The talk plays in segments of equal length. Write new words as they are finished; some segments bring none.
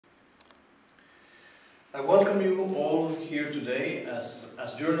I welcome you all here today as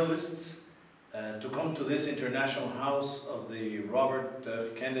journalists to come to this international house of the Robert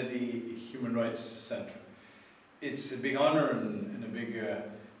F. Kennedy Human Rights Center. It's a big honor and a big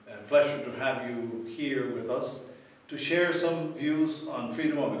pleasure to have you here with us to share some views on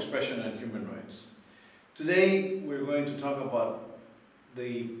freedom of expression and human rights. Today we're going to talk about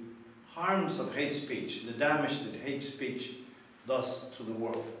the harms of hate speech, the damage that hate speech does to the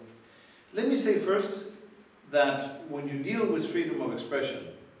world. Let me say first that when you deal with freedom of expression,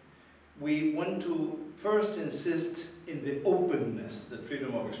 we want to first insist in the openness that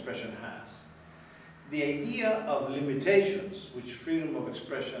freedom of expression has. The idea of limitations, which freedom of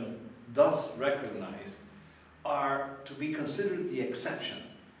expression does recognize, are to be considered the exception,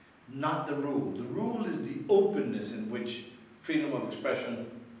 not the rule. The rule is the openness in which freedom of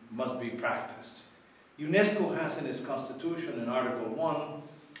expression must be practiced. UNESCO has in its constitution in Article 1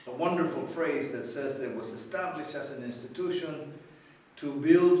 a wonderful phrase that says that it was established as an institution to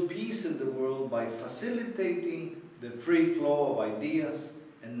build peace in the world by facilitating the free flow of ideas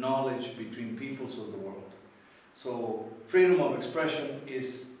and knowledge between peoples of the world. So freedom of expression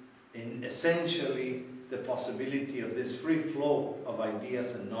is essentially the possibility of this free flow of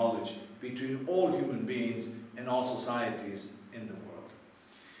ideas and knowledge between all human beings and all societies in the world.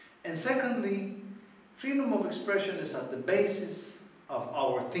 And secondly, freedom of expression is at the basis of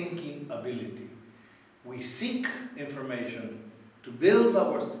our thinking ability. We seek information to build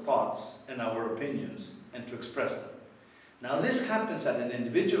our thoughts and our opinions and to express them. Now this happens at an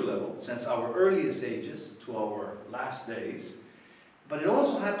individual level, since our earliest ages to our last days, but it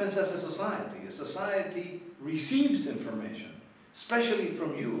also happens as a society. A society receives information, especially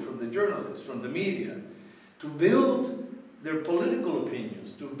from you, from the journalists, from the media, to build their political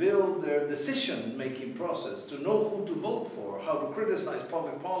opinions, to build their decision-making process, to know who to vote for, how to criticize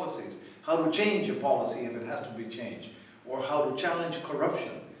public policies, how to change a policy if it has to be changed, or how to challenge corruption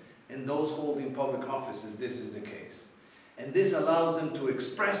in those holding public office if this is the case. And this allows them to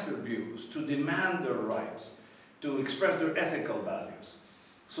express their views, to demand their rights, to express their ethical values.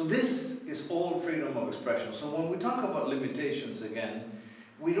 So this is all freedom of expression. So when we talk about limitations again,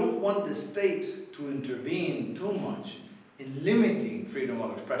 we don't want the state to intervene too much in limiting freedom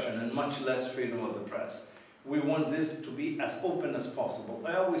of expression and much less freedom of the press. We want this to be as open as possible.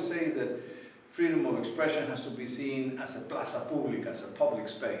 I always say that freedom of expression has to be seen as a plaza pública, as a public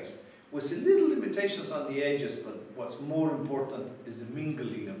space, with little limitations on the edges, but what's more important is the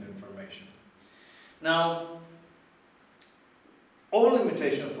mingling of information. Now, all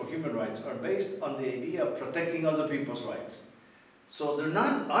limitations for human rights are based on the idea of protecting other people's rights. So they're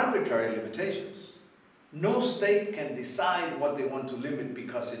not arbitrary limitations. No state can decide what they want to limit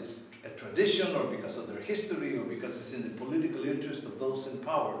because it's a tradition or because of their history or because it's in the political interest of those in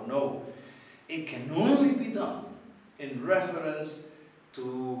power. No, it can only be done in reference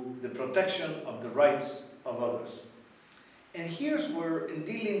to the protection of the rights of others. And here's where, in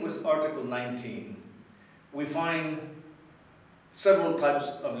dealing with Article 19, we find several types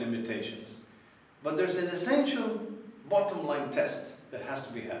of limitations. But there's an essential bottom line test that has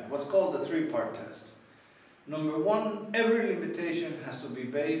to be had, what's called the three-part test. Number one, every limitation has to be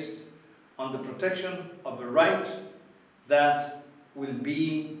based on the protection of a right that will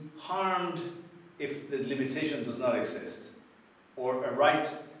be harmed if the limitation does not exist, or a right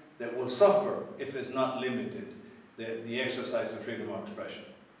that will suffer if it's not limited, the exercise of freedom of expression.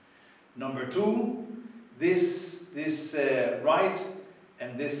 Number two, this right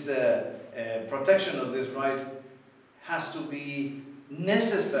and this protection of this right has to be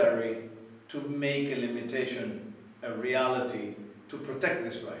necessary to make a limitation a reality to protect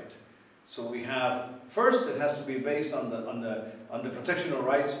this right. So we have, first, it has to be based on the protection of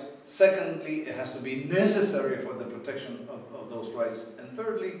rights. Secondly, it has to be necessary for the protection of those rights. And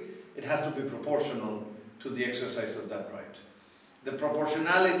thirdly, it has to be proportional to the exercise of that right. The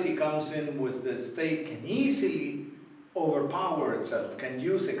proportionality comes in with the state can easily overpower itself, can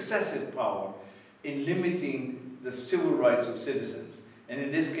use excessive power in limiting the civil rights of citizens. And in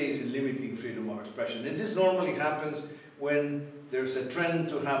this case, in limiting freedom of expression. And this normally happens when there's a trend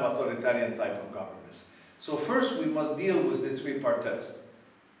to have authoritarian type of governments. So first, we must deal with this three-part test.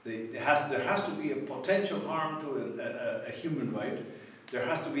 There has to be a potential harm to a human right. There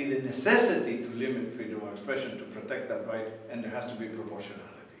has to be the necessity to limit freedom of expression to protect that right, and there has to be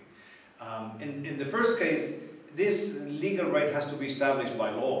proportionality. In the first case, this legal right has to be established by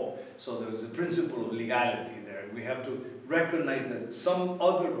law. So there's the principle of legality there. We have to recognize that some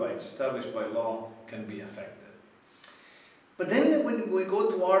other rights established by law can be affected. But then when we go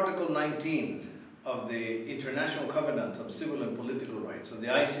to Article 19 of the International Covenant of Civil and Political Rights, of the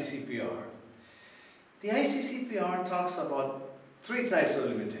ICCPR, The ICCPR talks about 3 types of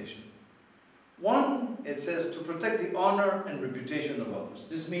limitation. One, it says to protect the honor and reputation of others.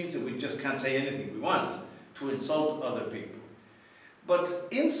 This means that we just can't say anything we want to insult other people. But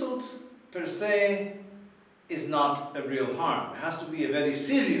insult per se is not a real harm. It has to be a very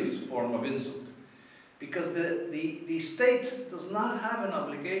serious form of insult, because the state does not have an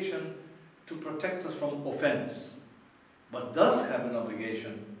obligation to protect us from offense, but does have an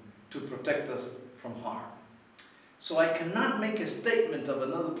obligation to protect us from harm. So I cannot make a statement of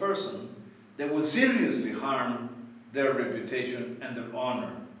another person that will seriously harm their reputation and their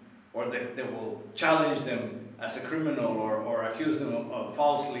honor, or that will challenge them as a criminal or accuse them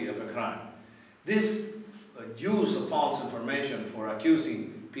falsely of a crime. This use of false information for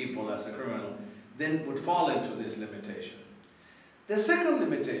accusing people as a criminal then would fall into this limitation. The second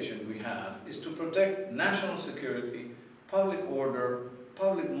limitation we have is to protect national security, public order,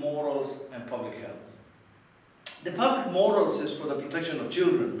 public morals, and public health. The public morals is for the protection of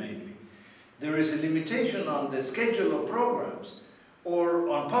children mainly. There is a limitation on the schedule of programs or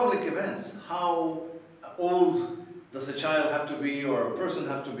on public events. How old does a child have to be or a person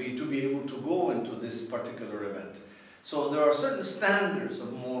have to be able to go into this particular event? So there are certain standards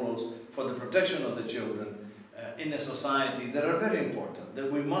of morals for the protection of the children in a society that are very important,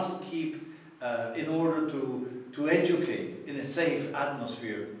 that we must keep in order to educate in a safe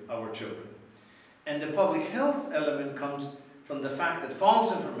atmosphere our children. And the public health element comes from the fact that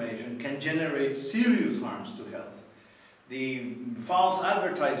false information can generate serious harms to health. The false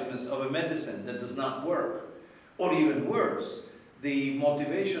advertisements of a medicine that does not work, or even worse, the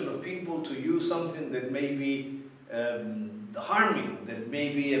motivation of people to use something that may be harming, that may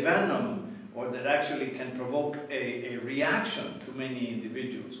be a venom, or that actually can provoke a reaction to many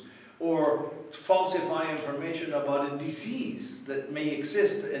individuals, or to falsify information about a disease that may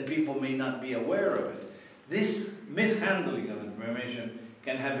exist and people may not be aware of it. This mishandling of information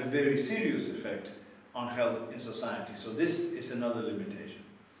can have a very serious effect on health in society. So this is another limitation.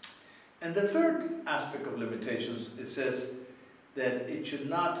 And the third aspect of limitations, it says that it should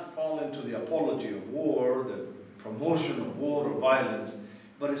not fall into the apology of war, the promotion of war or violence,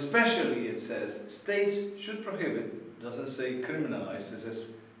 but especially it says states should prohibit, doesn't say criminalize, it says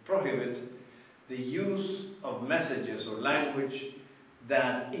prohibit the use of messages or language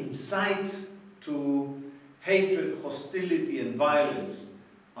that incite to hatred, hostility, and violence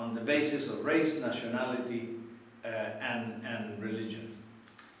on the basis of race, nationality, and religion.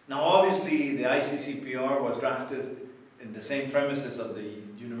 Now obviously the ICCPR was drafted in the same premises of the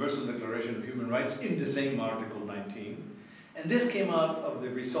Universal Declaration of Human Rights in the same Article 19, and this came out of the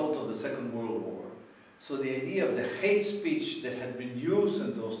result of the Second World War. So the idea of the hate speech that had been used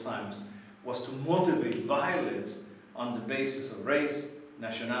in those times was to motivate violence on the basis of race,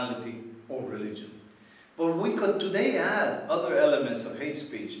 nationality, or religion. But we could today add other elements of hate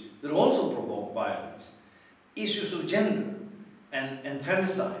speech that also provoke violence. Issues of gender and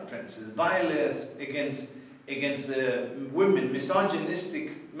femicide, for instance, violence against women,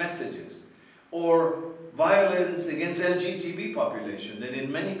 misogynistic messages, or violence against LGBT population that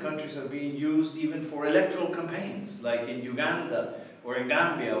in many countries are being used even for electoral campaigns, like in Uganda or in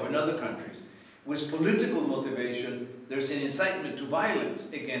Gambia or in other countries. With political motivation, there's an incitement to violence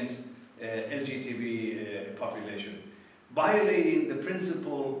against LGBT population, violating the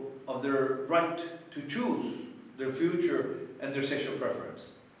principle of their right to choose their future and their sexual preference.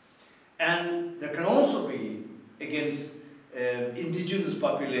 And there can also be against indigenous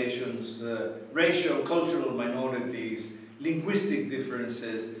populations, racial, cultural minorities, linguistic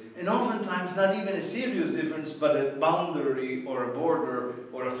differences, and oftentimes not even a serious difference, but a boundary or a border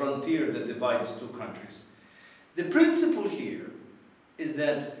or a frontier that divides two countries. The principle here is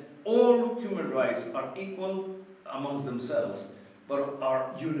that all human rights are equal amongst themselves, but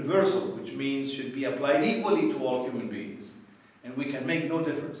are universal, which means should be applied equally to all human beings. And we can make no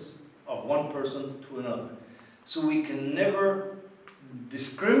difference of one person to another. So we can never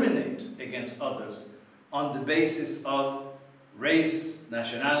discriminate against others on the basis of race,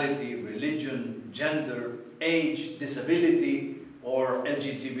 nationality, religion, gender, age, disability, or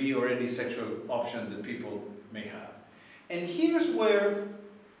LGTB or any sexual option that people may have. And here's where,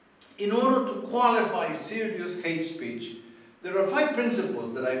 in order to qualify serious hate speech, there are 5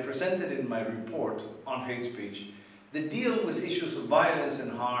 principles that I presented in my report on hate speech that deal with issues of violence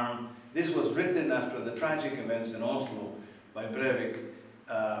and harm. This was written after the tragic events in Oslo by Breivik,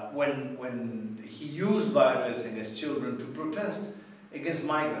 when he used violence against children to protest against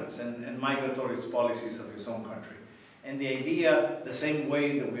migrants and migratory policies of his own country. And the idea, the same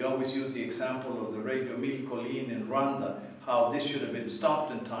way that we always use the example of the Radio Mille Collines in Rwanda, how this should have been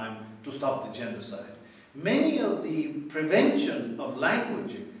stopped in time to stop the genocide. Many of the prevention of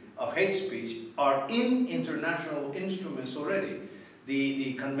language, of hate speech, are in international instruments already.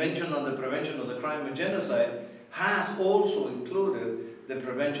 The Convention on the Prevention of the Crime of Genocide has also included the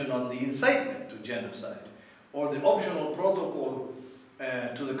prevention on the incitement to genocide, or the optional protocol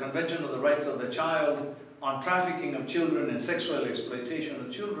to the Convention of the Rights of the Child on trafficking of children and sexual exploitation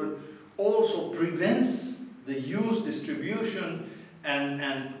of children also prevents the use, distribution,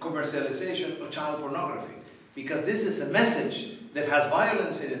 and commercialization of child pornography. Because this is a message that has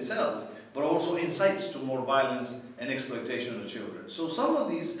violence in itself, but also incites to more violence and exploitation of children. So some of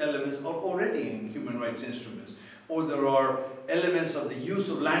these elements are already in human rights instruments. Or there are elements of the use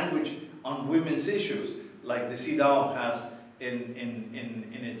of language on women's issues, like the CEDAW has in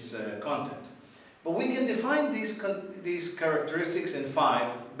its content. But we can define these characteristics in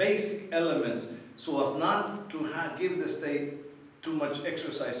 5 basic elements so as not to give the state too much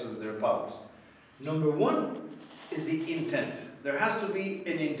exercise of their powers. Number 1 is the intent. There has to be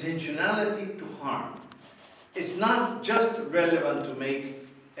an intentionality to harm. It's not just relevant to make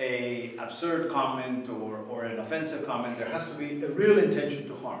an absurd comment or an offensive comment. There has to be a real intention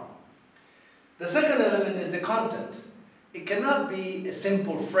to harm. The second element is the content. It cannot be a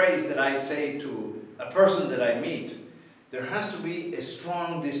simple phrase that I say to a person that I meet. There has to be a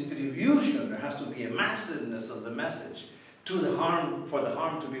strong distribution. There has to be a massiveness of the message to the harm, for the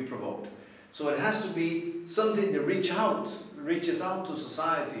harm to be provoked. So it has to be something that reaches out to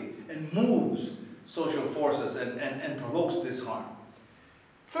society and moves social forces and provokes this harm.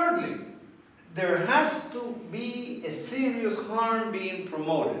 Thirdly, there has to be a serious harm being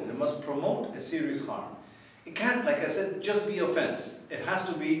promoted. It must promote a serious harm. It can't, like I said, just be offense. It has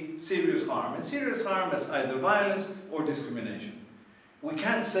to be serious harm. And serious harm is either violence or discrimination. We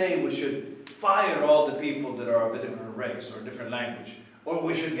can't say we should fire all the people that are of a different race or different language, or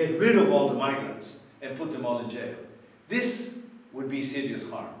we should get rid of all the migrants and put them all in jail. This would be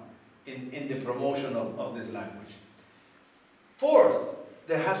serious harm in the promotion of this language. Fourth,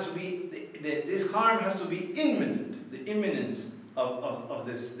 there has to be, this harm has to be imminent, the imminence of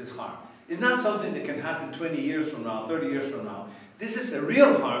this harm. It's not something that can happen 20 years from now, 30 years from now. This is a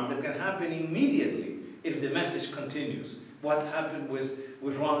real harm that can happen immediately if the message continues. What happened with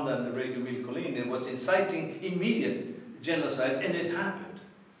Rwanda and the Rue Speech, it was inciting immediate genocide, and it happened.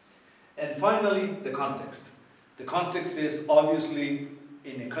 And finally, the context. The context is obviously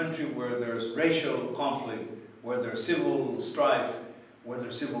in a country where there's racial conflict, where there's civil strife, where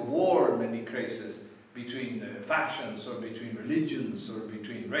there's civil war in many cases, between factions or between religions or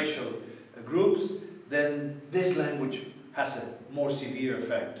between racial groups, then this language has a more severe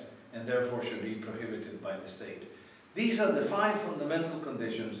effect and therefore should be prohibited by the state. These are the 5 fundamental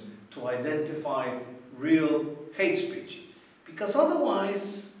conditions to identify real hate speech. Because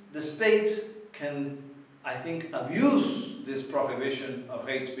otherwise, the state can, I think, abuse this prohibition of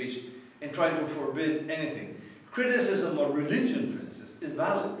hate speech and try to forbid anything. Criticism of religion, for instance, is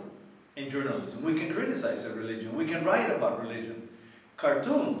valid in journalism. We can criticize a religion. We can write about religion.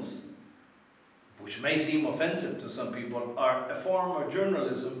 Cartoons, which may seem offensive to some people, are a form of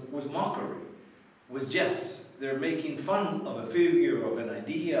journalism with mockery, with jest. They're making fun of a figure, of an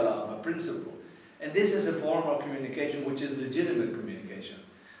idea, of a principle. And this is a form of communication which is legitimate communication.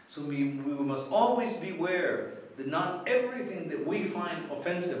 So we must always beware that not everything that we find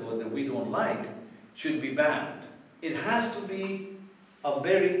offensive or that we don't like should be banned. It has to be a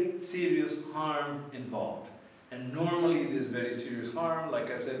very serious harm involved. And normally this very serious harm,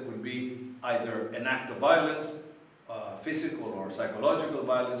 like I said, would be either an act of violence, physical or psychological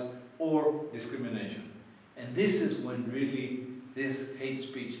violence, or discrimination. And this is when really this hate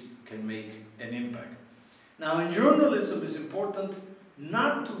speech can make an impact. Now in journalism it's important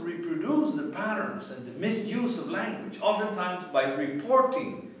not to reproduce the patterns and the misuse of language. Oftentimes by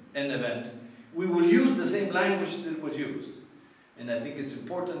reporting an event, we will use the same language that was used. And I think it's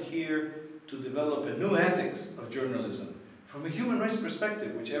important here to develop a new ethics of journalism from a human rights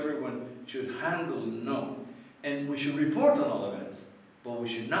perspective, which everyone should handle and know. And we should report on all events, but we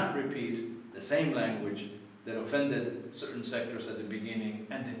should not repeat the same language that offended certain sectors at the beginning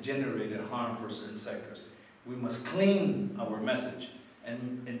and that generated harm for certain sectors. We must clean our message.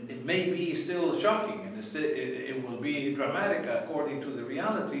 And it may be still shocking, and it will be dramatic according to the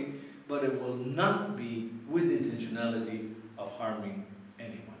reality, but it will not be with the intentionality of harming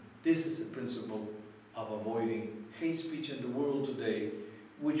anyone. This is the principle of avoiding hate speech in the world today,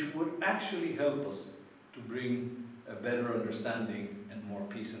 which would actually help us to bring a better understanding and more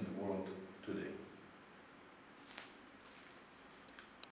peace in the world.